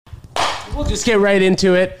We'll just get right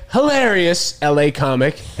into it. Hilarious LA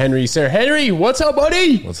comic, Henry Sir. Henry, what's up,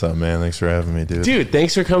 buddy? What's up, man? Thanks for having me, dude. Dude,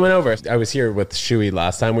 thanks for coming over. I was here with Shuey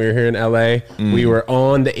last time we were here in LA. We were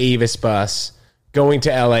on the Avis bus going to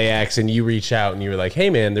LAX, and you reached out and you were like, hey,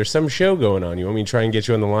 man, there's some show going on. You want me to try and get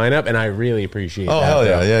you on the lineup? And I really appreciate that. Oh, hell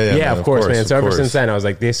yeah. Yeah, man, of course, man. So ever since then, I was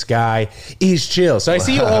like, this guy is chill. So I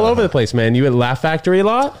see you all over the place, man. You at Laugh Factory a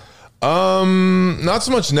lot? Not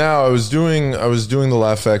so much now. I was doing the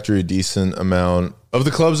Laugh Factory a decent amount. Of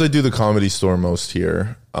the clubs, I do the Comedy Store most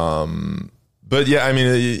here. But yeah, I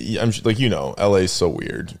mean, I'm like, LA is so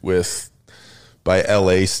weird. By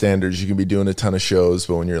LA standards, you can be doing a ton of shows,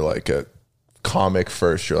 but when you're like a comic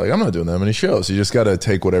first, you're like, I'm not doing that many shows. You just got to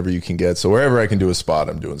take whatever you can get. So wherever I can do a spot,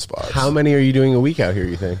 I'm doing spots. How many are you doing a week out here,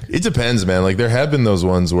 you think? It depends, man. Like there have been those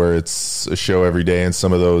ones where it's a show every day and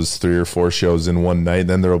some of those 3 or 4 shows in one night. And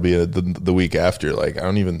then there'll be the week after. Like I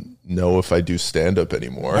don't even know if I do stand up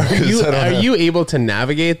anymore. Are you able to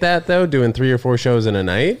navigate that though, doing 3 or 4 shows in a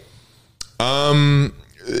night?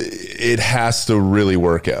 It has to really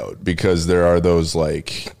work out because there are those,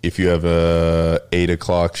 like, if you have a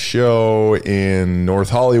 8:00 show in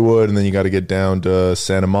North Hollywood and then you got to get down to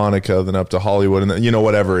Santa Monica, then up to Hollywood, and then,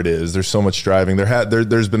 whatever it is, there's so much driving.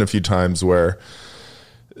 There's been a few times where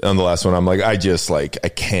on the last one, I'm like, I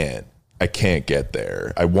can't get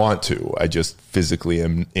there. I want to. I just physically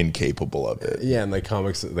am incapable of it. Yeah, and like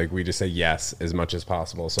comics, like we just say yes as much as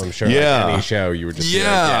possible. So I'm sure like any show you were just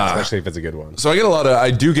especially if it's a good one. So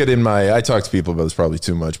I do get in I talk to people about this probably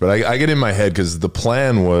too much, but I get in my head because the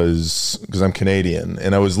plan was, because I'm Canadian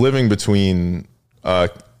and I was living between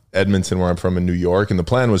Edmonton, where I'm from, in New York, and the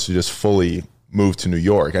plan was to just fully move to New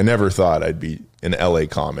York. I never thought I'd be an LA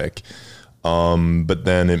comic, but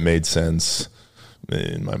then it made sense.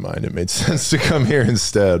 In my mind, it made sense to come here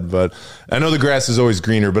instead. But I know the grass is always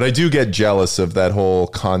greener, but I do get jealous of that whole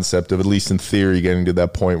concept of, at least in theory, getting to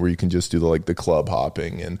that point where you can just do the club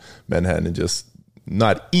hopping in Manhattan and just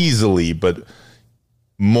not easily, but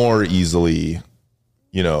more easily,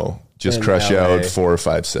 just in crush LA. Out 4 or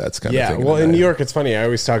 5 sets kind of thing. Yeah, well, in New York, it's funny. I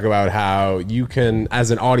always talk about how you can,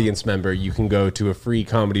 as an audience member, you can go to a free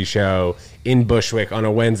comedy show in Bushwick on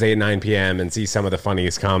a Wednesday at 9 p.m. and see some of the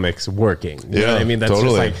funniest comics working. You know what I mean? That's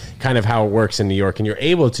totally. Just like kind of how it works in New York. And you're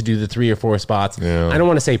able to do the 3 or 4 spots. Yeah. I don't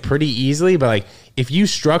want to say pretty easily, but like if you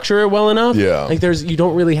structure it well enough, like you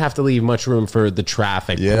don't really have to leave much room for the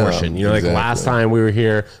traffic portion. Like last time we were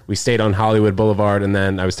here, we stayed on Hollywood Boulevard, and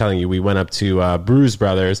then I was telling you, we went up to Bruise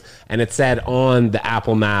Brothers, and it said on the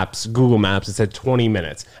Apple Maps, Google Maps, it said 20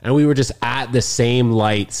 minutes. And we were just at the same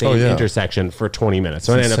light, intersection for 20 minutes.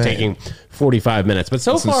 So it ended up taking 45 minutes. But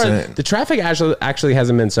so far, the traffic actually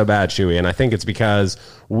hasn't been so bad, Shuey. And I think it's because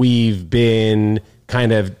we've been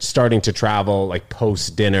kind of starting to travel like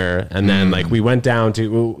post dinner. And then like we went down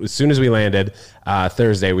to, as soon as we landed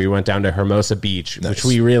Thursday, we went down to Hermosa Beach, which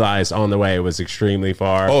we realized on the way was extremely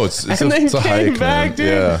far. Oh, it's a hike, back, dude.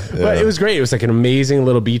 Yeah. But it was great. It was like an amazing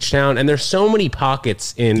little beach town. And there's so many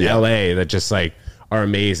pockets in LA that just like are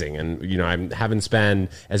amazing. And, I haven't spent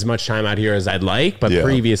as much time out here as I'd like, but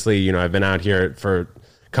previously, I've been out here for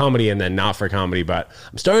comedy and then not for comedy, but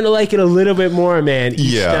I'm starting to like it a little bit more, man,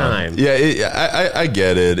 each time. Yeah, I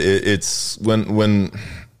get it. It's when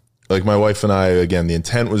like my wife and I, again, the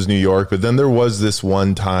intent was New York, but then there was this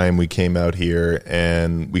one time we came out here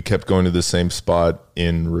and we kept going to the same spot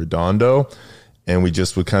in Redondo, and we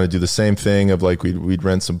just would kind of do the same thing of like we'd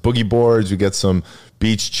rent some boogie boards, we get some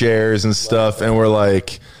beach chairs and stuff, and we're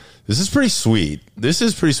like, this is pretty sweet. And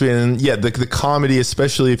the comedy,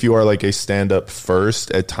 especially if you are like a stand-up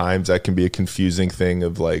first, at times that can be a confusing thing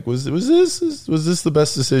of like, was this the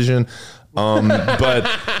best decision? But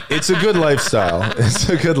it's a good lifestyle. It's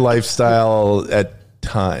a good lifestyle at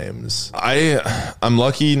times. I'm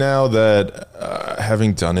lucky now that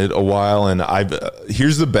having done it a while, and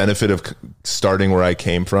here's the benefit of starting where I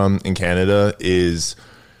came from in Canada is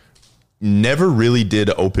never really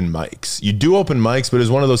did open mics. You do open mics, but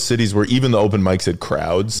it's one of those cities where even the open mics had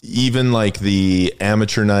crowds. Even like the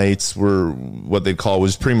amateur nights were what they'd call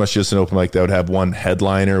was pretty much just an open mic that would have one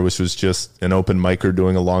headliner, which was just an open micer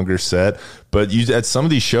doing a longer set. But at some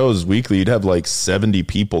of these shows weekly, you'd have like 70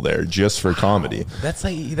 people there just for comedy. That's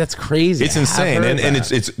crazy. It's insane. And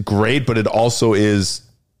it's great, but it also is,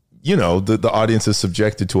 the audience is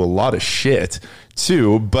subjected to a lot of shit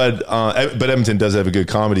too, but Edmonton does have a good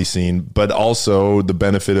comedy scene, but also the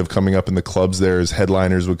benefit of coming up in the clubs there is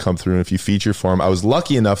headliners would come through, and if you feature for them, I was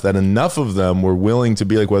lucky enough that enough of them were willing to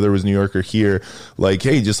be like, whether it was New York or here, like,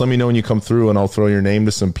 hey, just let me know when you come through and I'll throw your name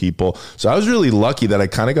to some people. So I was really lucky that I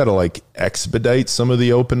kind of got to like expedite some of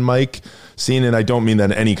the open mic scene, and I don't mean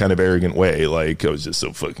that in any kind of arrogant way, like I was just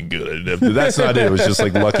so fucking good. That's not it. It was just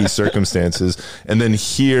like lucky circumstances. And then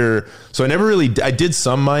here, so I did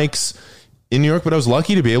some mics in New York, but I was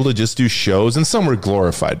lucky to be able to just do shows, and some were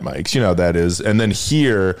glorified mics, you know how that is. And then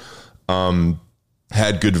here,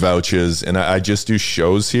 had good vouchers, and I just do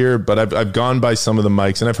shows here, but I've gone by some of the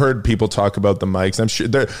mics, and I've heard people talk about the mics. I'm sure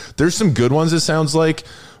there's some good ones, it sounds like,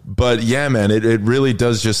 but yeah, man, it really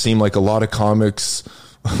does just seem like a lot of comics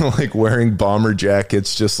like wearing bomber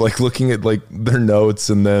jackets, just like looking at like their notes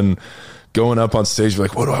and then going up on stage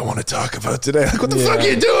like, what do I want to talk about today? Like, what the fuck are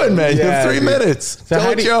you doing, man? You have 3 minutes. So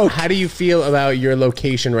Tell a joke. How do you feel about your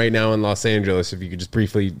location right now in Los Angeles? If you could just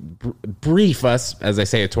briefly brief us, as I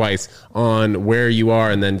say it twice, on where you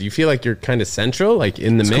are, and then do you feel like you're kind of central, like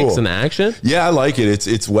in the mix and the action? Yeah, I like it.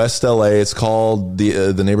 It's West LA. It's called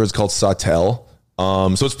the neighborhood's called Sawtelle.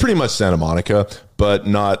 So it's pretty much Santa Monica, but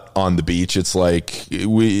not on the beach. It's like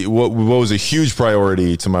what was a huge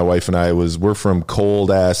priority to my wife and I was we're from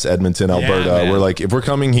cold ass Edmonton, Alberta. We're like, if we're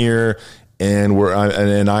coming here and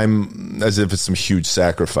I'm as if it's some huge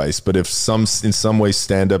sacrifice, but if in some way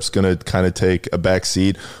stand-up's going to kind of take a back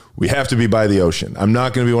seat, we have to be by the ocean. I'm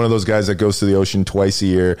not going to be one of those guys that goes to the ocean twice a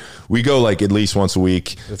year. We go like at least once a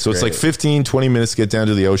week. That's so great. It's like 15, 20 minutes to get down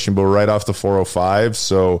to the ocean, but we're right off the 405.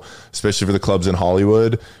 So especially for the clubs in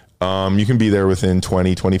Hollywood, you can be there within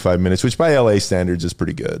 20, 25 minutes, which by LA standards is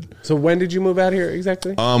pretty good. So when did you move out here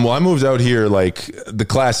exactly? Well, I moved out here like the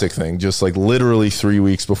classic thing, just like literally 3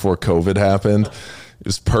 weeks before COVID happened. It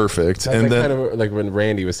was perfect. That's and then kind of like when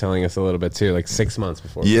Randy was telling us a little bit too, like 6 months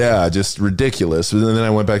before. Yeah, just ridiculous. And then I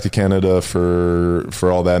went back to Canada for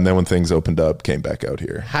all that. And then when things opened up, came back out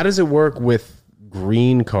here. How does it work with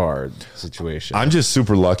green card situation? I'm just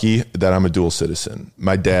super lucky that I'm a dual citizen.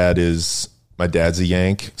 My dad's a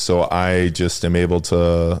Yank. So I just am able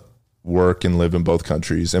to work and live in both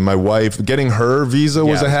countries. And my wife, getting her visa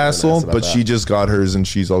was a hassle, but she just got hers and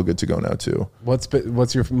she's all good to go now too.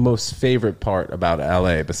 What's your most favorite part about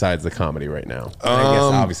LA besides the comedy right now? I guess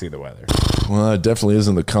obviously the weather. Well, it definitely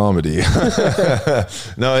isn't the comedy.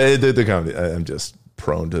 No, the comedy. I'm just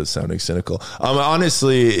prone to sounding cynical.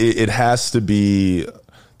 Honestly, it has to be.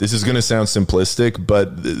 This is going to sound simplistic,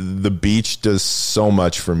 but the beach does so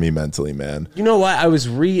much for me mentally, man. You know what?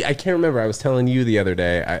 I can't remember. I was telling you the other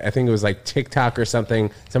day, I think it was like TikTok or something.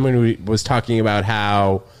 Someone was talking about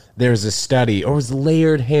how there's a study, or it was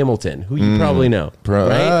Laird Hamilton, who you probably know.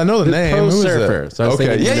 Right? I know the name. Pro surfer. So I was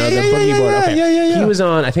thinking, the boogie board. Okay. He was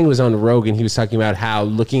on, I think it was on Rogan. He was talking about how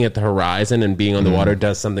looking at the horizon and being on the water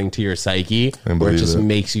does something to your psyche, where it just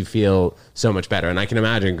makes you feel so much better. And I can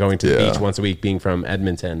imagine going to the beach once a week, being from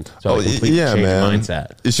Edmonton. So I completely changed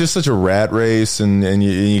mindset. It's just such a rat race, and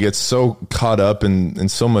you get so caught up in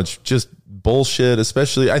so much just bullshit,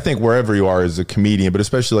 especially I think wherever you are as a comedian, but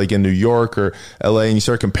especially like in New York or LA, and you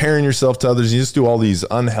start comparing yourself to others, and you just do all these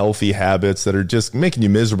unhealthy habits that are just making you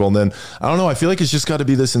miserable. And then I don't know, I feel like it's just got to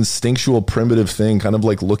be this instinctual primitive thing, kind of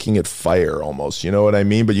like looking at fire almost, you know what I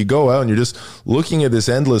mean? But you go out and you're just looking at this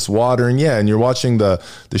endless water, and you're watching the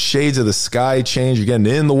shades of the sky change. You're getting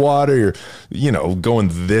in the water, you're going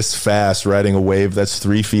this fast, riding a wave that's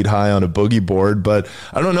 3 feet high on a boogie board. But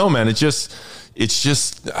I don't know, man, it's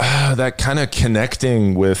just that kind of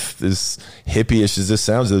connecting with, as hippie-ish as this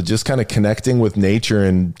sounds, just kind of connecting with nature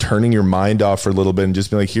and turning your mind off for a little bit and just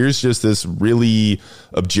being like, here's just this really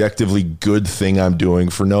objectively good thing I'm doing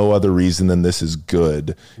for no other reason than this is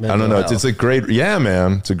good. I don't know. It's a great,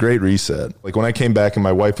 man, it's a great reset. Like when I came back and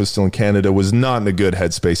my wife was still in Canada, was not in a good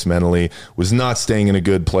headspace mentally, was not staying in a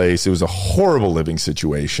good place. It was a horrible living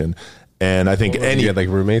situation. And I think you had like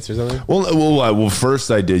roommates or something? Well,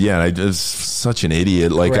 first I did. Yeah, I was such an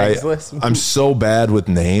idiot. Like I'm so bad with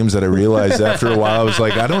names that I realized after a while I was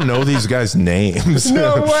like, I don't know these guys' names.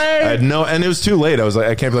 No way. And it was too late. I was like,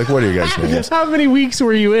 I can't be like, what are your guys' names? How many weeks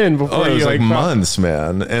were you in before? It was like months,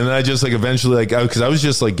 man. And I just like eventually like because I was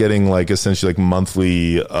just like getting like essentially like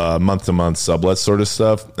monthly, month-to-month sublet sort of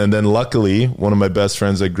stuff. And then luckily, one of my best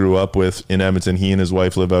friends I grew up with in Edmonton, he and his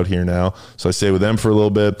wife live out here now, so I stayed with them for a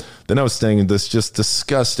little bit. Then I was staying in this just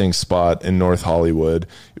disgusting spot in North Hollywood.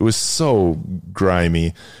 It was so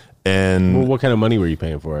grimy. And what kind of money were you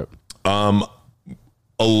paying for it? A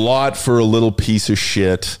a lot for a little piece of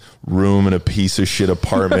shit room in a piece of shit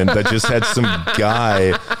apartment that just had some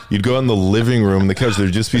guy. You'd go in the living room, the couch,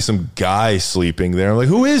 there'd just be some guy sleeping there. I'm like,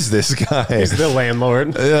 who is this guy? He's the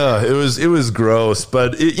landlord. Yeah, it was gross.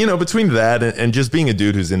 But between that and just being a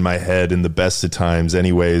dude who's in my head in the best of times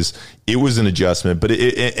anyways, it was an adjustment. But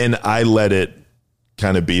and I let it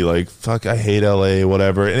kind of be like, fuck, I hate LA,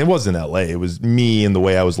 whatever. And it wasn't LA. It was me and the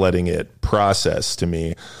way I was letting it process to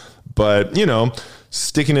me. But,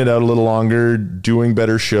 sticking it out a little longer, doing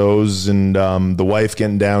better shows, and the wife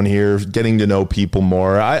getting down here, getting to know people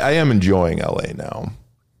more. I am enjoying LA now,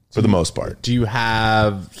 for the most part. Do you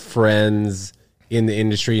have friends in the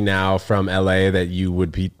industry now from LA that you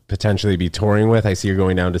would potentially be touring with? I see you're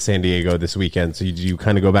going down to San Diego this weekend. So do you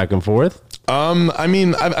kind of go back and forth? I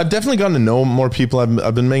mean, I've definitely gotten to know more people.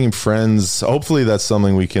 I've been making friends. Hopefully that's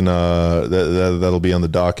something we can, that'll be on the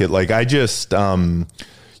docket. Like I just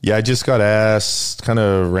got asked kind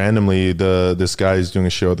of randomly. This guy who's doing a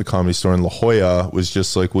show at the Comedy Store in La Jolla was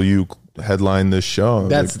just like, will you headline this show?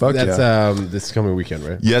 That's this coming weekend,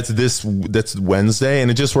 right? Yeah, that's Wednesday.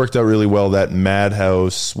 And it just worked out really well that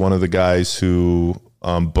Madhouse, one of the guys who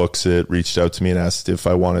books it, reached out to me and asked if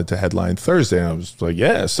I wanted to headline Thursday, and I was like,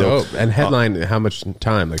 yeah. So and headline, how much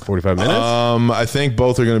time? Like 45 minutes? I think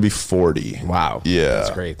both are going to be 40. Wow. Yeah, that's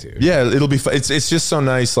great, dude. Yeah, it'll be fun. It's just so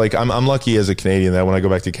nice. Like I'm lucky as a Canadian that when I go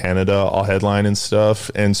back to Canada, I'll headline and stuff,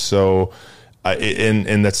 and so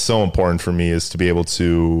and that's so important for me, is to be able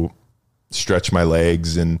to stretch my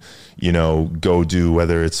legs and go do,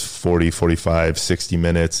 whether it's 40, 45, 60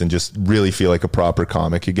 minutes, and just really feel like a proper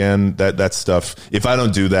comic again. That stuff, if I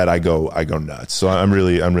don't do that, I go nuts. So I'm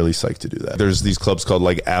really psyched to do that. There's these clubs called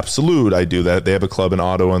like Absolute. I do that. They have a club in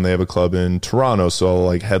Ottawa and they have a club in Toronto. So I'll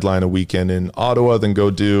like headline a weekend in Ottawa, then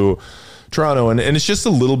go do Toronto. And it's just a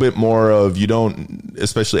little bit more of, you don't,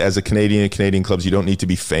 especially as a Canadian clubs, you don't need to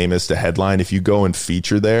be famous to headline. If you go and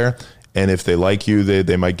feature there, and if they like you,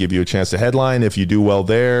 they might give you a chance to headline. If you do well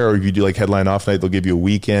there, or if you do like headline off night, they'll give you a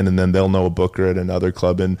weekend, and then they'll know a booker at another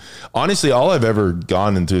club. And honestly, all I've ever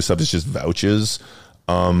gone into stuff is just vouches.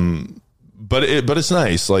 But it's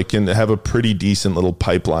nice. Like, can have a pretty decent little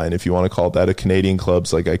pipeline, if you want to call it that. At Canadian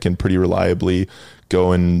clubs, like I can pretty reliably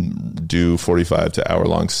go and do 45 to hour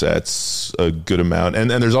long sets, a good amount.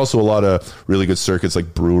 And there's also a lot of really good circuits,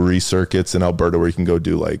 like brewery circuits in Alberta, where you can go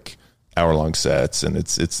do like hour-long sets, and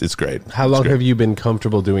it's great. How long have you been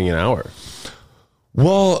comfortable doing an hour?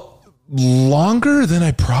 Well, longer than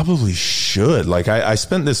I probably should. Like I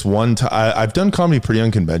spent this one time. I've done comedy pretty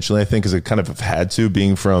unconventionally, I think, because I kind of have had to,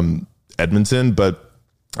 being from Edmonton, but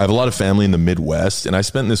I have a lot of family in the Midwest, and I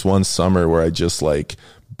spent this one summer where I just like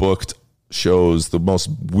booked shows, the most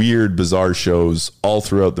weird, bizarre shows all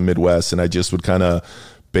throughout the Midwest, and I just would kind of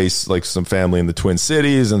base like some family in the Twin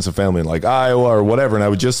Cities and some family in like Iowa or whatever, and I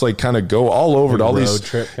would just like kind of go all over to all these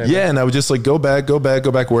trip and I would just like go back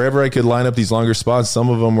wherever I could line up these longer spots. Some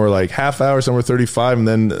of them were like half hour, some were 35, and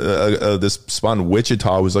then this spot in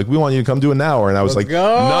Wichita was like, we want you to come do an hour, and I was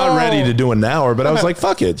not ready to do an hour, but I was like,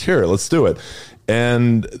 fuck it, sure, let's do it.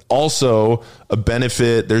 And also a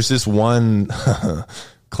benefit, there's this one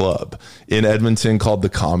club in Edmonton called the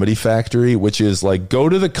Comedy Factory, which is like, go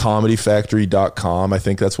to thecomedyfactory.com. I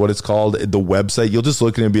think that's what it's called. The website, you'll just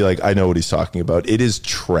look at it and be like, I know what he's talking about. It is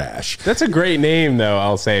trash. That's a great name, though,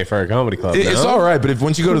 I'll say, for a comedy club. It's all right, but if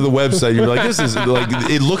once you go to the website, you're like, this is like,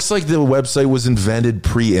 it looks like the website was invented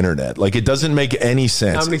pre-internet. Like, it doesn't make any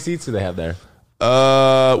sense. How many seats do they have there?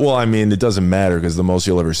 Well, I mean, it doesn't matter, because the most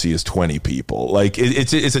you'll ever see is 20 people. Like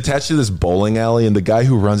it's attached to this bowling alley, and the guy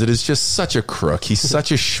who runs it is just such a crook. He's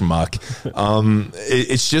such a schmuck.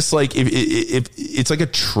 It's just like, if it's like a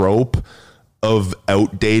trope of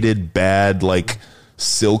outdated, bad, like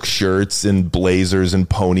silk shirts and blazers and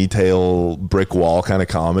ponytail brick wall kind of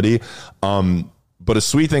comedy. But a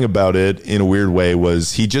sweet thing about it, in a weird way,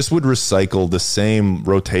 was he just would recycle the same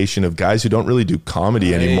rotation of guys who don't really do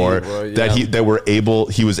comedy anymore,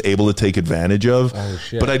 he was able to take advantage of. Oh,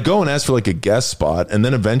 shit. But I'd go and ask for like a guest spot, and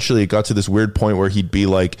then eventually it got to this weird point where he'd be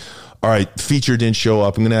like, all right, feature didn't show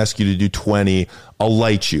up, I'm going to ask you to do 20. I'll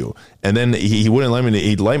light you. And then he wouldn't let me.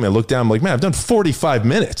 He'd light me. I looked down. I'm like, man, I've done 45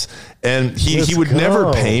 minutes. And he would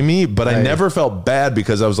never pay me, but I never felt bad,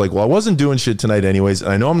 because I was like, well, I wasn't doing shit tonight anyways.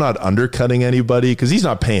 And I know I'm not undercutting anybody, because he's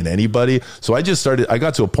not paying anybody. So I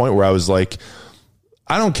got to a point where I was like,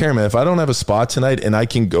 I don't care, man. If I don't have a spot tonight and I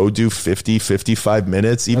can go do 50, 55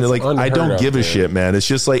 minutes, even like, I don't give a shit, man. It's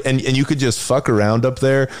just like, and you could just fuck around up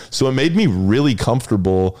there. So it made me really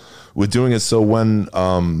comfortable with doing it. So when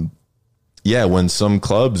some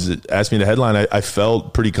clubs asked me to headline, I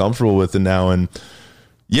felt pretty comfortable with it now. And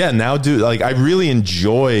Yeah, now I really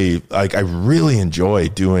enjoy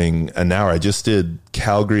doing an hour. I just did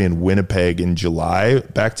Calgary and Winnipeg in July,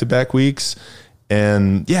 back-to-back weeks.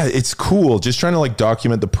 And yeah, it's cool just trying to like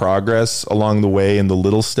document the progress along the way and the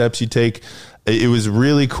little steps you take. It was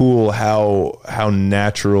really cool how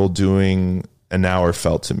natural doing an hour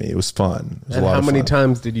felt to me. It was fun. It was a lot of fun. How many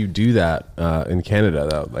times did you do that in Canada,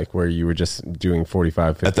 though? Like where you were just doing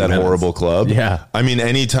 45, 50 at that minutes? Horrible club? Yeah. I mean,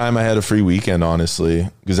 anytime I had a free weekend, honestly,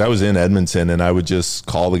 because I was in Edmonton and I would just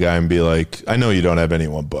call the guy and be like, I know you don't have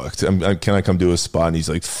anyone booked. Can I come do a spot? And he's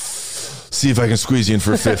like, see if I can squeeze you in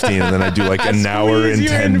for 15. And then I do like an hour and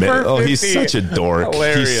 10 minutes. Oh, he's such a dork.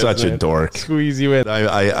 He's such a dork. Squeeze you in.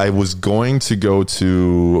 I was going to go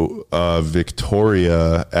to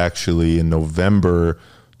Victoria actually in November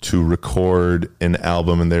to record an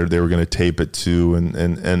album, and they were going to tape it too.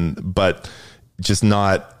 But just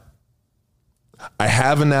not, I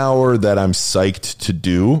have an hour that I'm psyched to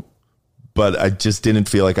do, but I just didn't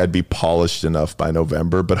feel like I'd be polished enough by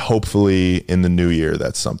November. But hopefully in the new year,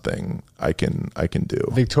 that's something I can do.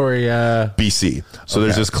 Victoria, BC. So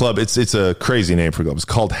there's this club. It's a crazy name for a club. It's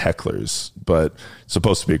called Hecklers, but it's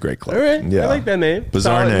supposed to be a great club. All right. Yeah. I like that name.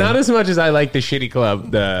 Bizarre name. Not as much as I like the shitty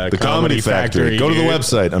club, the Comedy Factory. Go to the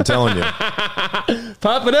website. I'm telling you.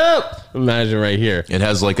 Pop it up. Imagine right here. It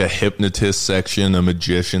has like a hypnotist section, a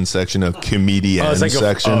magician section, a comedian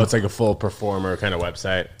section. It's like a full performer kind of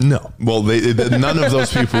website. No. Well, none of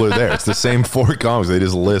those people are there. It's the same 4 comics. They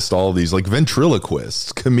just list all these like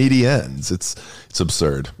ventriloquists, comedians. It's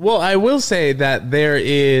absurd. Well, I will say that there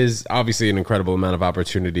is obviously an incredible amount of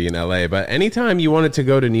opportunity in LA, but anytime you wanted to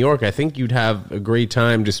go to New York, I think you'd have a great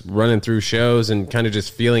time just running through shows and kind of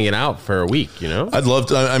just feeling it out for a week, you know? I'd love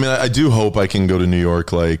to. I mean, I do hope I can go to New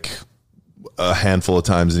York like a handful of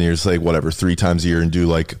times in a year, it's like whatever, 3 times a year, and do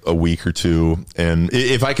like a week or 2. And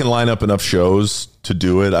if I can line up enough shows to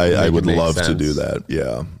do it, I would love to do that.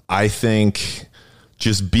 Yeah. I think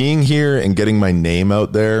just being here and getting my name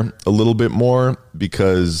out there a little bit more,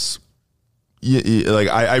 because like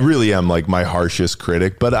I really am like my harshest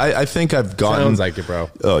critic, but I think I've gotten. Sounds like it, bro.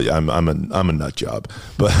 Oh yeah, I'm a nut job,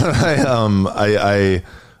 but I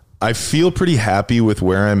feel pretty happy with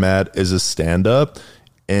where I'm at as a stand-up,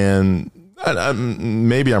 and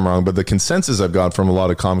maybe I'm wrong, but the consensus I've got from a lot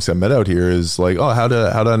of comics I met out here is like, oh, how did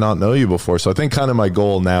I not know you before? So I think kind of my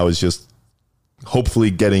goal now is just hopefully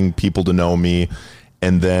getting people to know me,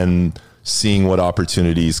 and then seeing what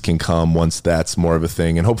opportunities can come once that's more of a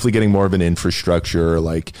thing, and hopefully getting more of an infrastructure,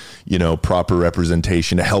 like, you know, proper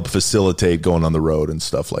representation to help facilitate going on the road and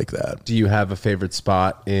stuff like that. Do you have a favorite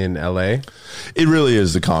spot in LA? It really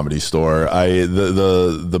is the Comedy Store.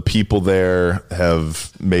 The people there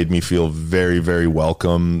have made me feel very, very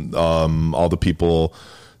welcome. All the people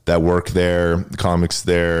that work there, the comics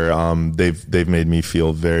there, they've made me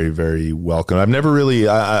feel very, very welcome. I've never really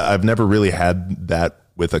had that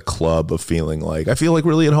with a club of feeling like I feel like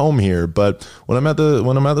really at home here. But when I'm at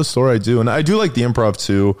the store, I do, and I do like the Improv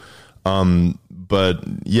too. But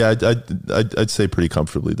yeah, I'd say pretty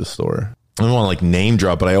comfortably the store. I don't want to like name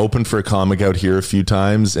drop, but I opened for a comic out here a few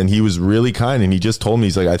times, and he was really kind, and he just told me,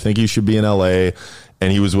 he's like, I think you should be in LA,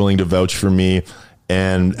 and he was willing to vouch for me.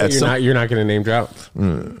 And you're not going to name drop.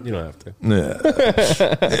 You don't have to. Yeah.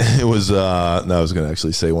 It was. I was going to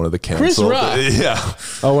actually say one of the canceled. Chris Rock. Yeah.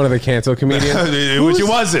 Oh, one of the canceled comedians. Which it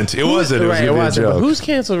wasn't. It wasn't. Right, it wasn't. But who's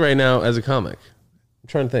canceled right now as a comic? I'm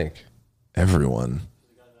trying to think. Everyone.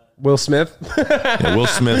 Will Smith. Yeah, Will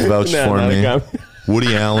Smith vouched for me.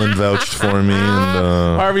 Woody Allen vouched for me,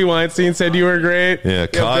 and Harvey Weinstein said you were great. Yeah,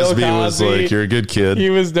 Cosby was like, "You're a good kid."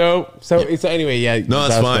 He was dope. So anyway, yeah. No,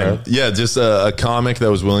 that's fine. There. Yeah, just a comic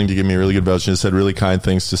that was willing to give me a really good voucher and said really kind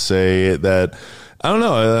things to say. That I don't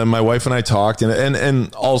know. My wife and I talked,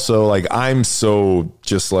 and also like I'm so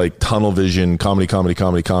just like tunnel vision, comedy.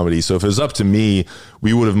 So if it was up to me,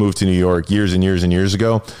 we would have moved to New York years and years and years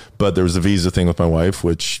ago. But there was a visa thing with my wife,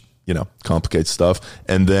 which, you know, complicates stuff.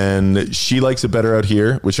 And then she likes it better out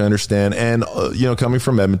here, which I understand. And, you know, coming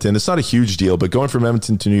from Edmonton, it's not a huge deal, but going from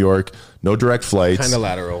Edmonton to New York, no direct flights. Kind of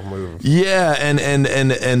lateral move. Yeah. And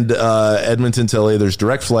Edmonton to LA, there's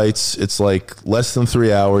direct flights. It's like less than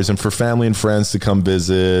 3 hours. And for family and friends to come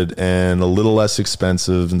visit, and a little less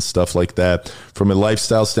expensive and stuff like that. From a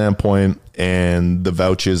lifestyle standpoint and the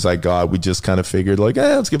vouchers I got, we just kind of figured like,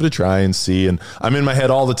 let's give it a try and see. And I'm in my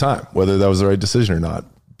head all the time, whether that was the right decision or not.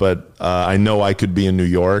 But I know I could be in New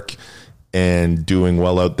York and doing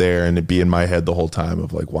well out there, and it'd be in my head the whole time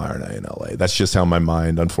of like, why aren't I in LA? That's just how my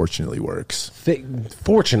mind unfortunately works.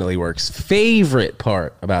 Fortunately works. Favorite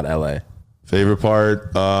part about LA? Favorite part?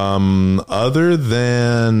 Other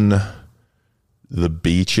than the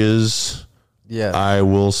beaches. Yeah. I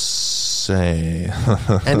will say.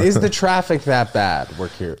 And is the traffic that bad?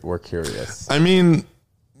 We're curious. I mean,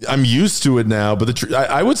 I'm used to it now, but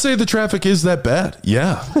I would say the traffic is that bad.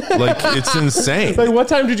 Yeah. Like, it's insane. Like, what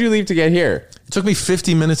time did you leave to get here? It took me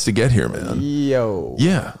 50 minutes to get here, man. Yo.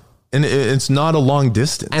 Yeah. And it's not a long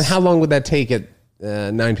distance. And how long would that take at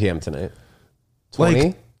 9 p.m. tonight?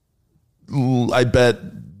 20? Like, I bet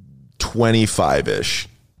 25-ish.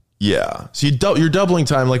 Yeah. So you're doubling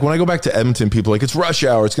time. Like, when I go back to Edmonton, people are like, it's rush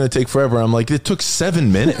hour, it's going to take forever. I'm like, it took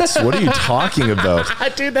 7 minutes. What are you talking about?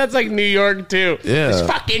 Dude, that's like New York, too. Yeah. This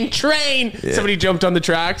fucking train. Yeah. Somebody jumped on the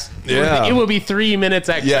tracks. Yeah. It will be 3 minutes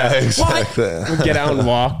extra. Yeah, exactly. What? Get out and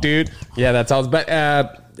walk, dude. Yeah, that's all. But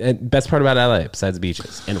best part about LA, besides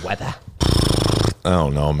beaches and weather. I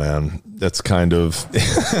don't know, man. That's kind of...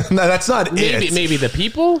 No, that's not it. Maybe the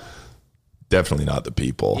people? Definitely not the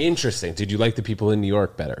people. Interesting. Did you like the people in New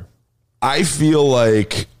York better? I feel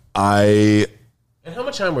like And how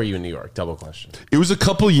much time were you in New York? Double question. It was a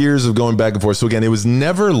couple years of going back and forth. So again, it was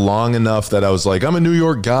never long enough that I was like, I'm a New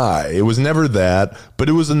York guy. It was never that, but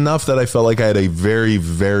it was enough that I felt like I had a very,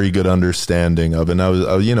 very good understanding of it. And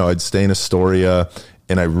I'd stay in Astoria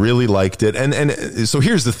and I really liked it. And so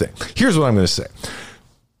here's the thing. Here's what I'm going to say.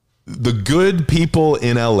 The good people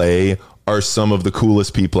in LA are some of the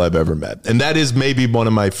coolest people I've ever met. And that is maybe one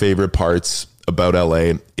of my favorite parts about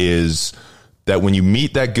LA is that when you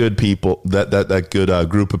meet that good people, that good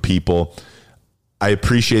group of people, I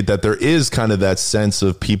appreciate that there is kind of that sense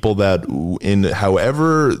of people that in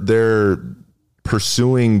however they're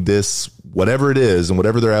pursuing this, whatever it is and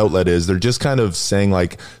whatever their outlet is, they're just kind of saying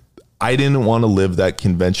like, I didn't want to live that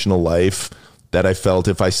conventional life that I felt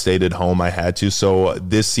if I stayed at home, I had to. So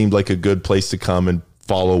this seemed like a good place to come and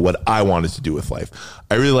follow what I wanted to do with life.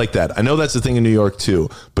 I really like that. I know that's the thing in New York too,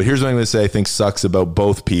 but here's what I'm going to say I think sucks about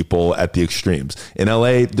both people at the extremes. In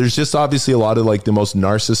LA, there's just obviously a lot of like the most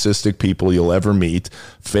narcissistic people you'll ever meet.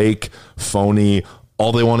 Fake, phony,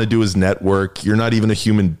 all they want to do is network. You're not even a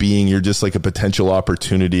human being. You're just like a potential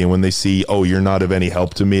opportunity. And when they see, oh, you're not of any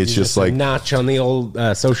help to me, it's just like a notch on the old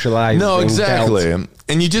socializing. No, exactly. belt.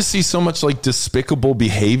 And you just see so much like despicable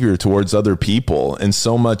behavior towards other people and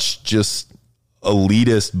so much just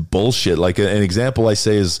elitist bullshit. Like an example I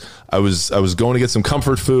say is I was going to get some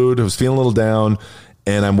comfort food. I was feeling a little down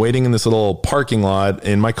and I'm waiting in this little parking lot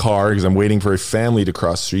in my car because I'm waiting for a family to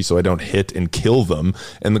cross the street so I don't hit and kill them.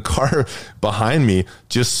 And the car behind me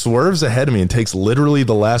just swerves ahead of me and takes literally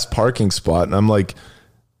the last parking spot. And I'm like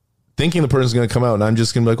thinking the person's going to come out and I'm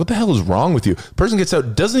just going to be like, what the hell is wrong with you? The person gets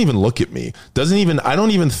out, doesn't even look at me. I don't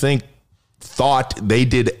even thought they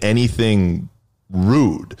did anything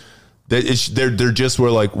rude. They're just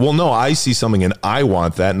were like, well, no, I see something and I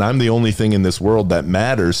want that. And I'm the only thing in this world that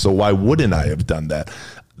matters. So why wouldn't I have done that?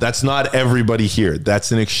 That's not everybody here.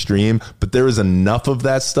 That's an extreme, but there is enough of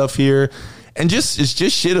that stuff here. And it's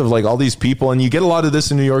just shit of like all these people. And you get a lot of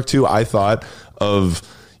this in New York too. I thought of,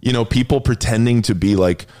 people pretending to be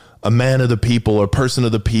like a man of the people or person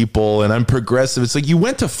of the people. And I'm progressive. It's like, you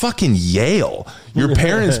went to fucking Yale. Your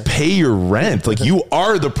parents pay your rent. Like you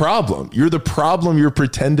are the problem. You're the problem you're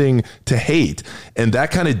pretending to hate. And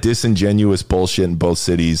that kind of disingenuous bullshit in both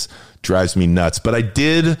cities drives me nuts. But I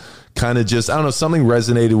did kind of just, I don't know, something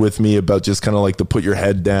resonated with me about just kind of like the put your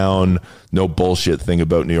head down, no bullshit thing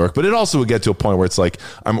about New York. But it also would get to a point where it's like,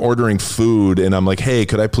 I'm ordering food and I'm like, hey,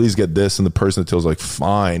 could I please get this? And the person that tells like,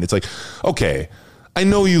 fine. It's like, okay, I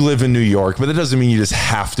know you live in New York, but that doesn't mean you just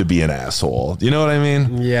have to be an asshole. You know what I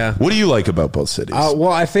mean? Yeah. What do you like about both cities?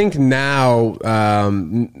 Well, I think now,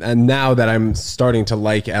 and now that I'm starting to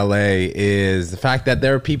like LA is the fact that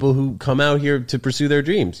there are people who come out here to pursue their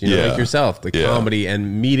dreams, like yourself, the comedy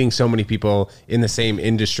and meeting so many people in the same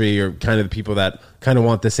industry or kind of the people that kind of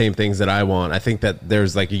want the same things that I want. I think that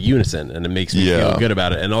there's like a unison and it makes me feel good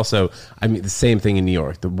about it. And also, I mean, the same thing in New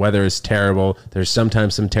York. The weather is terrible. There's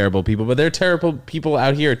sometimes some terrible people, but there are terrible people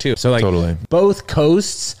out here too. So like both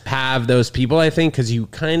coasts have those people, I think, because you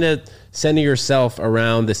kind of center yourself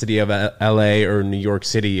around the city of LA or New York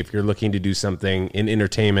City if you're looking to do something in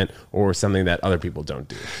entertainment or something that other people don't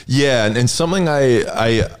do. Yeah. And something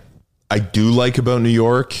I do like about New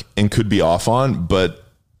York and could be off on, but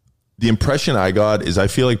the impression I got is I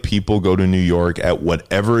feel like people go to New York at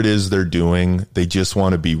whatever it is they're doing. They just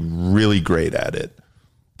want to be really great at it.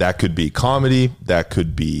 That could be comedy. That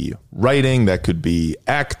could be writing. That could be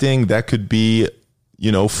acting. That could be,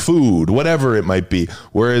 food, whatever it might be.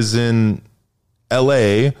 Whereas in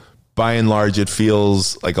LA, by and large, it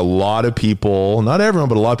feels like a lot of people, not everyone,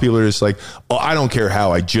 but a lot of people are just like, oh, I don't care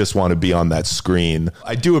how, I just want to be on that screen.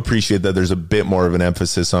 I do appreciate that there's a bit more of an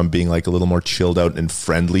emphasis on being like a little more chilled out and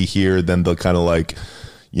friendly here than the kind of like,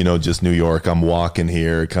 just New York. I'm walking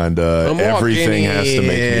here, kind of everything has to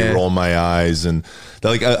make me roll my eyes. And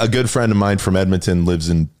like a good friend of mine from Edmonton lives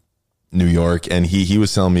in New York, and he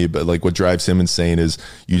was telling me about like what drives him insane is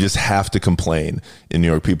you just have to complain in New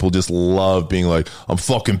York. People just love being like, I'm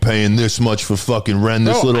fucking paying this much for fucking rent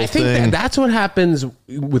this little thing. That's what happens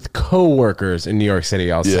with coworkers in New York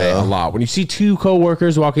City. I'll say a lot. When you see two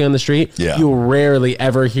coworkers walking on the street, you'll rarely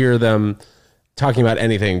ever hear them talking about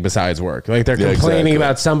anything besides work. Like they're complaining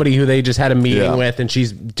about somebody who they just had a meeting with, and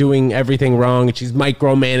she's doing everything wrong, and she's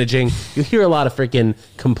micromanaging. You hear a lot of freaking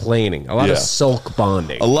complaining, a lot of sulk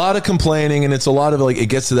bonding, a lot of complaining, and it's a lot of like, it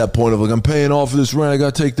gets to that point of like, I'm paying all for this rent, I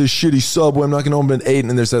gotta take this shitty subway, I'm not gonna open at 8,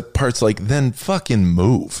 and there's that part's like, then fucking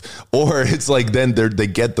move. Or it's like, then they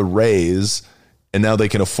get the raise, and now they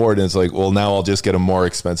can afford it. And it's like, well, now I'll just get a more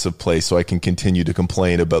expensive place so I can continue to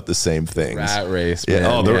complain about the same things. Rat race,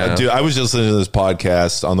 man. Dude, I was just listening to this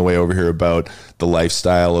podcast on the way over here about the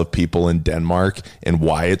lifestyle of people in Denmark and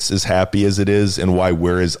why it's as happy as it is and why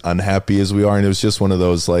we're as unhappy as we are. And it was just one of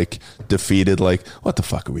those like defeated, like, what the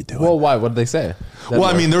fuck are we doing? Well, why? What did they say? Well,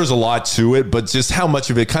 I mean, there's a lot to it, but just how much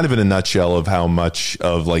of it, kind of in a nutshell of how much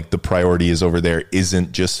of like the priority is over there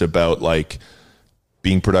isn't just about like,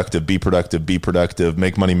 being productive, be productive,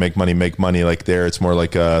 make money. Like there, it's more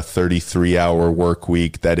like a 33-hour work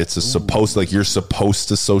week that it's like you're supposed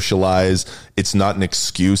to socialize. It's not an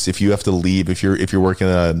excuse. If you have to leave, if you're working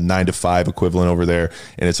a 9 to 5 equivalent over there,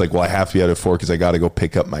 and it's like, well, I have to be out at 4 because I got to go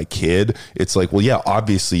pick up my kid. It's like, well, yeah,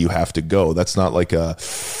 obviously you have to go. That's not like a,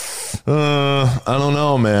 I don't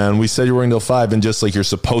know, man. We said you're working till 5, and just like you're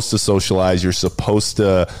supposed to socialize, you're supposed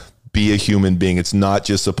to be a human being. It's not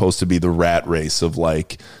just supposed to be the rat race of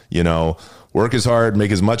like, work as hard,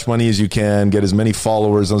 make as much money as you can, get as many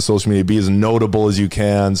followers on social media, be as notable as you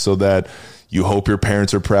can so that you hope your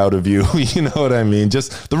parents are proud of you. You know what I mean?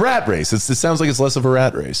 Just the rat race. It sounds like it's less of a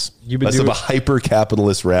rat race. Less of a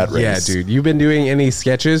hyper-capitalist rat race. Yeah, dude. You've been doing any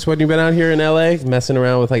sketches when you've been out here in LA, messing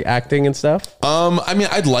around with like acting and stuff? I mean,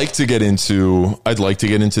 I'd like to get into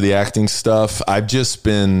the acting stuff. I've just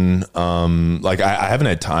been like I haven't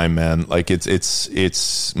had time, man. Like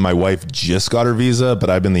it's my wife just got her visa, but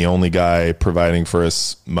I've been the only guy providing for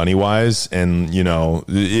us money-wise. And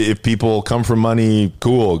if people come from money,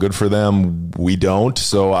 cool, good for them. We don't,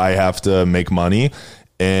 so I have to make money,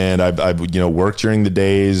 and I work during the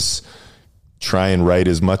days, try and write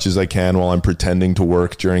as much as I can while I'm pretending to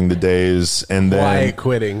work during the days, and then why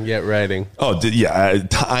quitting yet writing.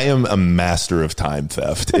 I am a master of time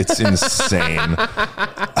theft. It's insane.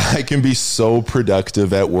 I can be so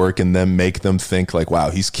productive at work and then make them think like,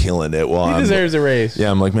 wow, he's killing it. Well, he deserves a raise.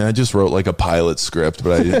 Yeah, I'm like, man, I just wrote like a pilot script,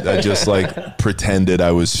 but I just like pretended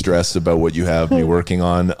I was stressed about what you have me working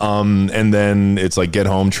on. And then it's like, get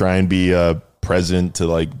home, try and be present to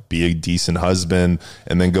like be a decent husband,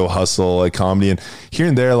 and then go hustle like comedy, and here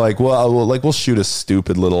and there, like, we'll shoot a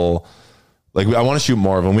stupid little, like, I want to shoot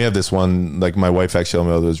more of them. We have this one, like my wife actually told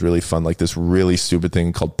me, it was really fun, like this really stupid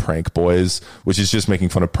thing called Prank Boys, which is just making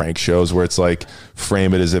fun of prank shows, where it's like,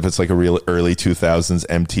 frame it as if it's like a real early 2000s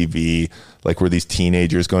MTV, like where these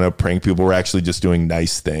teenagers going to prank people. We're actually just doing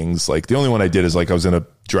nice things. Like the only one I did is like I was in a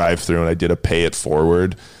drive-through and I did a pay it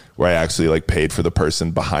forward, where I actually like paid for the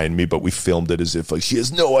person behind me, but we filmed it as if like she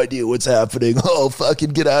has no idea what's happening. Oh, fucking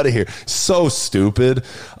get out of here. So stupid.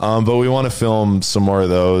 But we want to film some more of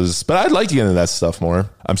those, but I'd like to get into that stuff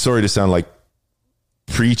more. I'm sorry to sound like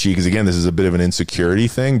preachy, because again, this is a bit of an insecurity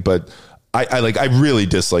thing, but I really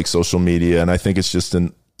dislike social media, and I think it's just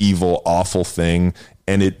an evil, awful thing.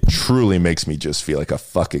 And it truly makes me just feel like a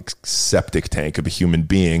fucking septic tank of a human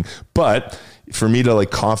being. But for me to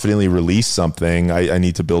like confidently release something, I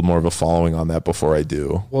need to build more of a following on that before I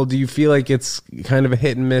do. Well, do you feel like it's kind of a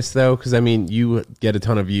hit and miss though? Because I mean, you get a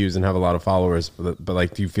ton of views and have a lot of followers, but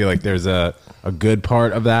like, do you feel like there's a good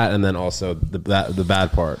part of that, and then also the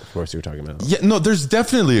bad part, of course, you were talking about? Yeah, no, there's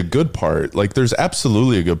definitely a good part. Like, there's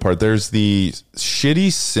absolutely a good part. There's the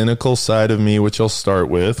shitty, cynical side of me, which I'll start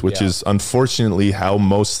with, which is unfortunately how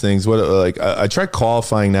most things. I try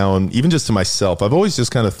qualifying now, and even just to myself, I've always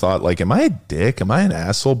just kind of thought like, am I a dick? Am I an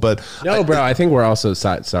asshole? But no, bro, I think we're also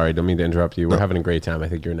sorry, don't mean to interrupt you. We're having a great time. I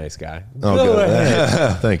think you're a nice guy. Oh,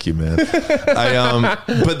 good. Thank you, man.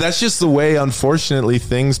 But that's just the way, unfortunately,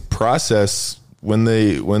 things process when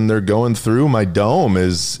they're going through my dome.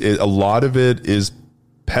 A lot of it is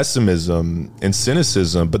pessimism and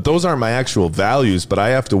cynicism, but those aren't my actual values. But I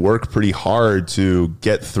have to work pretty hard to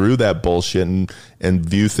get through that bullshit and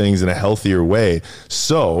view things in a healthier way.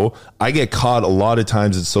 So I get caught a lot of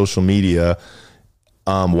times in social media,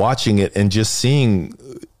 watching it and just seeing,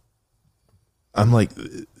 I'm like,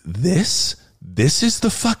 this this is the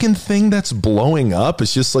fucking thing that's blowing up.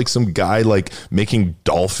 It's just like some guy like making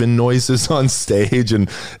dolphin noises on stage, and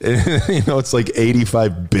you know, it's like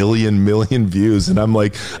 85 million views, and I'm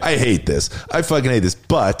like, I hate this. I fucking hate this.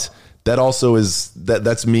 But that also is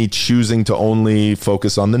that's me choosing to only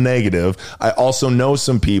focus on the negative. I also know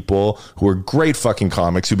some people who are great fucking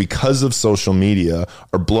comics who, because of social media,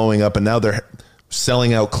 are blowing up, and now they're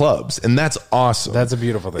selling out clubs, and that's awesome. That's a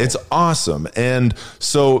beautiful thing. It's awesome. And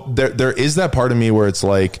so there is that part of me where it's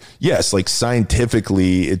like, yes, like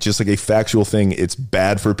scientifically, it's just like a factual thing. It's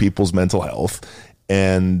bad for people's mental health.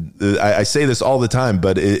 And I say this all the time,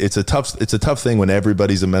 but it's a tough thing when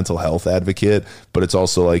everybody's a mental health advocate. But it's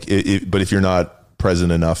also like, but if you're not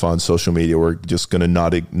present enough on social media, we're just going to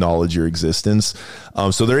not acknowledge your existence.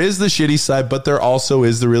 So there is the shitty side, but there also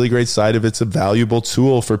is the really great side of it's a valuable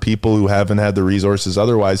tool for people who haven't had the resources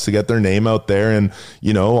otherwise to get their name out there and,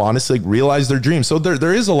 you know, honestly realize their dreams. So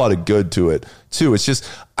there is a lot of good to it too. It's just,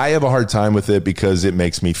 I have a hard time with it because it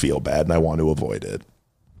makes me feel bad and I want to avoid it,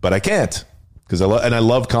 but I can't. Because I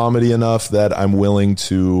love comedy enough that I'm willing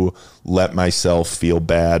to let myself feel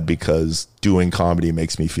bad because doing comedy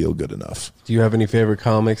makes me feel good enough. Do you have any favorite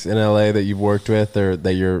comics in LA that you've worked with or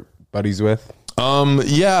that you're buddies with?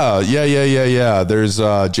 Yeah. There's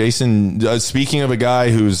Jason. Speaking of a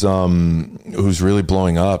guy who's really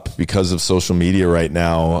blowing up because of social media right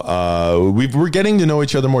now. We're getting to know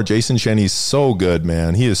each other more. Jason Chen, he's so good,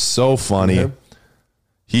 man. He is so funny. Okay.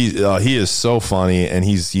 He is so funny, and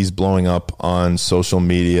he's blowing up on social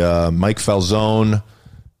media. Mike Falzone,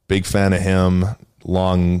 big fan of him.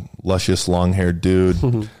 Luscious, long-haired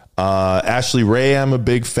dude. Ashley Ray, I'm a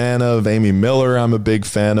big fan of. Amy Miller, I'm a big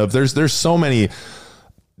fan of. There's so many.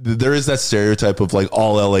 There is that stereotype of like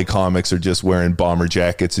all LA comics are just wearing bomber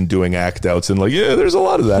jackets and doing act outs, and like, yeah, there's a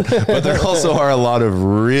lot of that. But there also are a lot of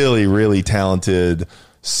really, really talented,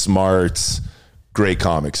 smart, great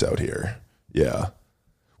comics out here. Yeah.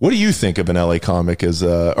 What do you think of an LA comic as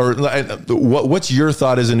what's your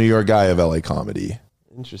thought as a New York guy of LA comedy?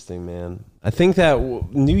 Interesting, man. I think that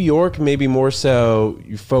New York, maybe more so,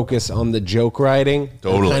 you focus on the joke writing.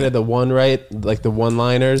 Totally. Kind of the like the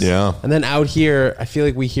one-liners. Yeah. And then out here, I feel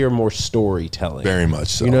like we hear more storytelling. Very much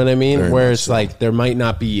so. You know what I mean? Where it's like there might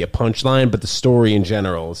not be a punchline, but the story in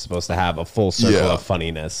general is supposed to have a full circle of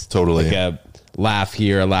funniness. Totally. Like a laugh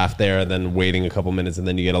here, a laugh there, and then waiting a couple minutes, and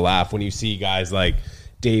then you get a laugh. When you see guys like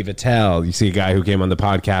Dave Attell, you see a guy who came on the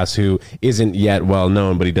podcast who isn't yet well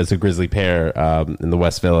known, but he does a Grizzly Pear in the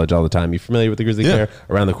West Village all the time. You familiar with the Grizzly Pear?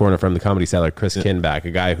 Around the corner from the Comedy Cellar, Chris Kinback,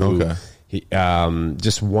 a guy who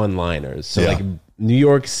just one-liners. So like New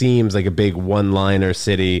York seems like a big one-liner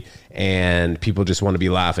city, and people just want to be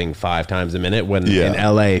laughing 5 times a minute. When in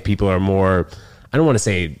LA, people are more, I don't want to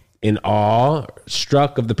say in awe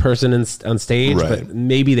struck of the person on stage, but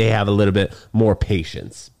maybe they have a little bit more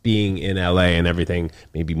patience being in LA, and everything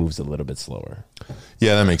maybe moves a little bit slower.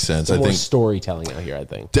 Yeah, that makes sense. I more think storytelling out here, I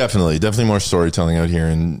think. Definitely more storytelling out here,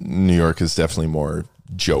 and New York is definitely more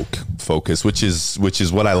joke focused, which is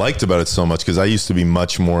what I liked about it so much, because I used to be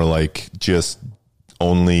much more like just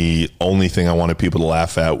only thing I wanted people to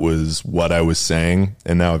laugh at was what I was saying,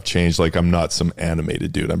 and now I've changed. Like, I'm not some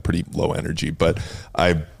animated dude. I'm pretty low energy, but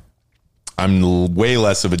I'm way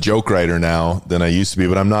less of a joke writer now than I used to be,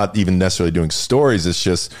 but I'm not even necessarily doing stories. It's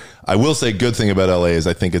just, I will say a good thing about LA is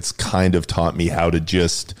I think it's kind of taught me how to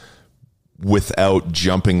just, without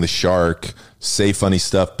jumping the shark, say funny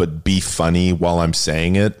stuff, but be funny while I'm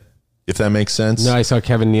saying it, if that makes sense. No, I saw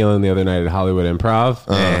Kevin Nealon the other night at Hollywood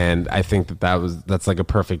Improv, and I think that's like a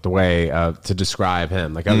perfect way to describe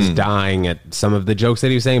him. Like, I was dying at some of the jokes that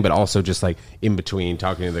he was saying, but also just like in between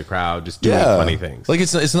talking to the crowd, just doing funny things. Like,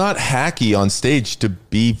 it's not hacky on stage to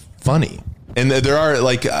be funny. And there are,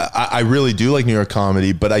 like, I really do like New York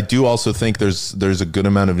comedy, but I do also think there's a good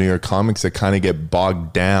amount of New York comics that kind of get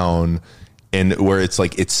bogged down, and where it's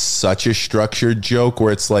like, it's such a structured joke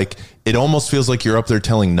where it's like, it almost feels like you're up there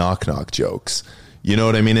telling knock-knock jokes. You know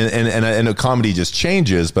what I mean? And a comedy just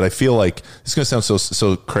changes, but I feel like, it's going to sound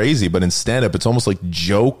so crazy, but in stand-up, it's almost like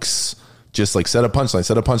jokes, just like set a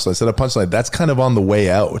punchline. That's kind of on the way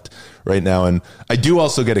out right now. And I do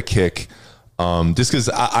also get a kick, just because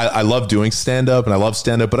I love doing stand-up, and I love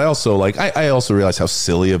stand-up, but I also like, I also realize how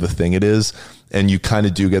silly of a thing it is. And you kind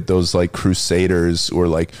of do get those like crusaders, or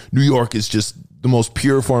like, New York is just the most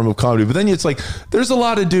pure form of comedy. But then it's like, there's a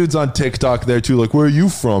lot of dudes on TikTok there too, like, where are you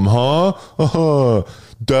from, huh?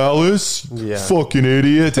 Dallas? Fucking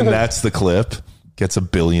idiot. And that's the clip. gets 1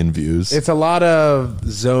 billion views. It's a lot of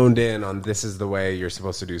zoned in on this is the way you're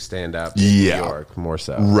supposed to do stand-up in New York, more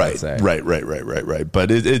so. Right. But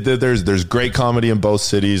there's great comedy in both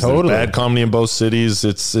cities. Totally. There's bad comedy in both cities.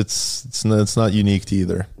 It's not unique to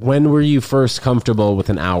either. When were you first comfortable with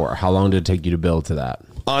an hour? How long did it take you to build to that?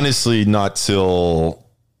 Honestly, not till...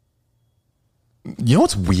 You know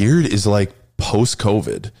what's weird is like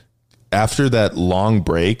post-COVID, after that long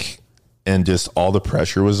break... and just all the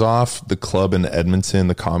pressure was off. The club in Edmonton,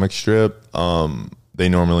 the comic strip, they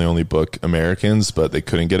normally only book Americans, but they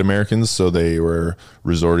couldn't get Americans, so they were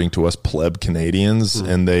resorting to us pleb Canadians,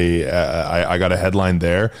 and I got a headline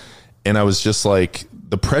there, and I was just like,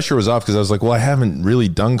 the pressure was off because I was like, well, I haven't really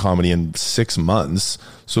done comedy in 6 months,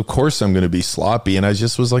 so of course I'm going to be sloppy. And I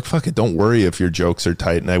just was like, fuck it, don't worry if your jokes are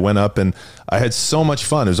tight. And I went up and I had so much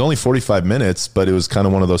fun. It was only 45 minutes, but it was kind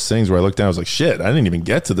of one of those things where I looked down, I was like, shit, I didn't even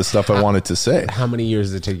get to the stuff I wanted to say. How many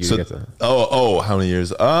years did it take you to get to that? How many years?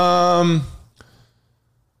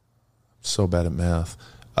 So bad at math.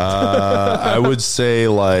 I would say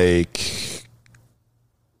like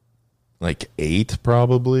 8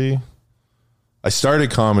 probably. I started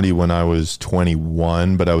comedy when I was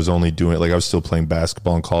 21, but I was only doing it, like I was still playing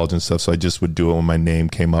basketball in college and stuff, so I just would do it when my name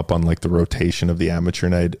came up on like the rotation of the amateur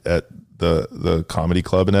night at the comedy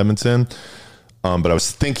club in Edmonton. But I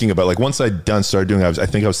was thinking about, like, once I'd started doing it, I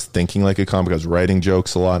think I was thinking like a comic. I was writing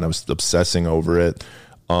jokes a lot and I was obsessing over it.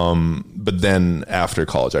 But then after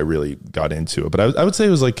college, I really got into it. But I would say it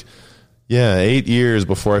was like, 8 years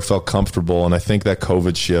before I felt comfortable. And I think that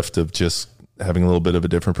COVID shift of just having a little bit of a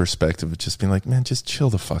different perspective of just being like, man, just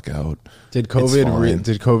chill the fuck out. Did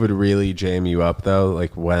COVID really jam you up though?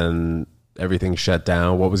 Like when everything shut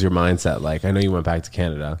down, what was your mindset like? I know you went back to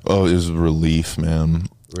Canada. Oh, it was relief, man.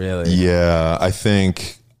 Really? Yeah. I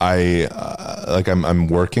think I'm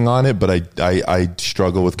working on it, but I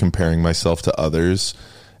struggle with comparing myself to others.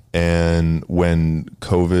 And when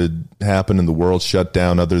COVID happened and the world shut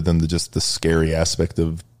down, other than just the scary aspect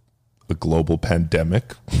of a global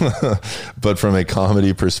pandemic, but from a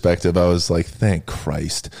comedy perspective, I was like, thank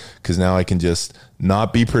Christ, because now I can just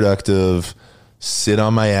not be productive, sit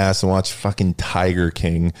on my ass and watch fucking Tiger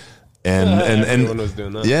King. Everyone was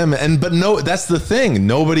doing that. Yeah, man. But no, that's the thing.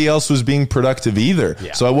 Nobody else was being productive either.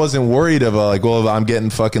 Yeah. So I wasn't worried about like, well, I'm getting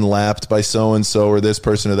fucking lapped by so-and-so or this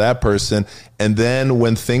person or that person. And then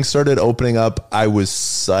when things started opening up, I was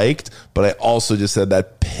psyched, but I also just had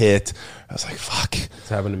that pit. I was like, fuck. It's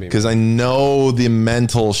happened to me. Because I know the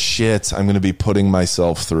mental shit I'm going to be putting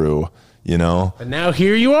myself through, you know? But now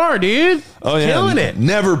here you are, dude. Oh, yeah. Killing it.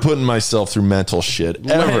 Never putting myself through mental shit,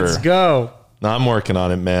 ever. Let's go. No, I'm working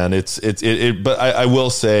on it, man. But I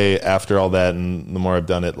will say, after all that, and the more I've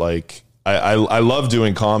done it, like I love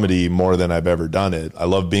doing comedy more than I've ever done it. I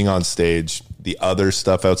love being on stage. The other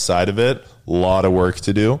stuff outside of it, a lot of work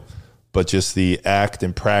to do, but just the act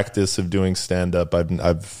and practice of doing stand up,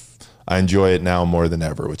 I enjoy it now more than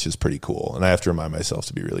ever, which is pretty cool. And I have to remind myself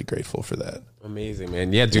to be really grateful for that. Amazing,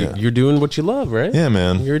 man. Yeah, dude, You're doing what you love, right? Yeah,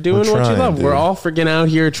 man. You're doing what you love. Dude. We're all freaking out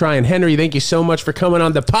here trying. Henry, thank you so much for coming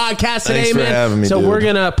on the podcast today, Thanks man. For having me, so dude. We're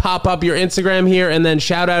going to pop up your Instagram here and then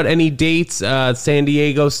shout out any dates, San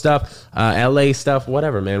Diego stuff, LA stuff,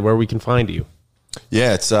 whatever, man, where we can find you.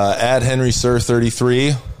 Yeah, it's at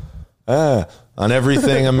HenrySir33. On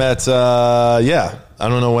everything I'm at, I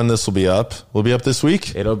don't know when this will be up. Will it be up this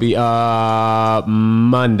week? It'll be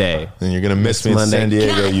Monday. And you're gonna miss me in San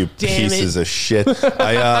Diego, you pieces of shit.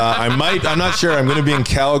 I'm not sure. I'm gonna be in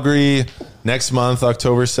Calgary next month,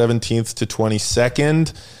 October 17th to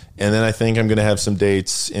 22nd. And then I think I'm going to have some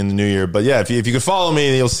dates in the new year. But yeah, if you could follow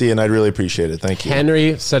me, you'll see, and I'd really appreciate it. Thank you.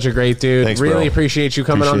 Henry, such a great dude. Thanks, really bro. appreciate you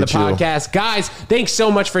coming on the podcast. Guys, thanks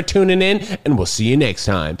so much for tuning in, and we'll see you next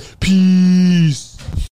time. Peace.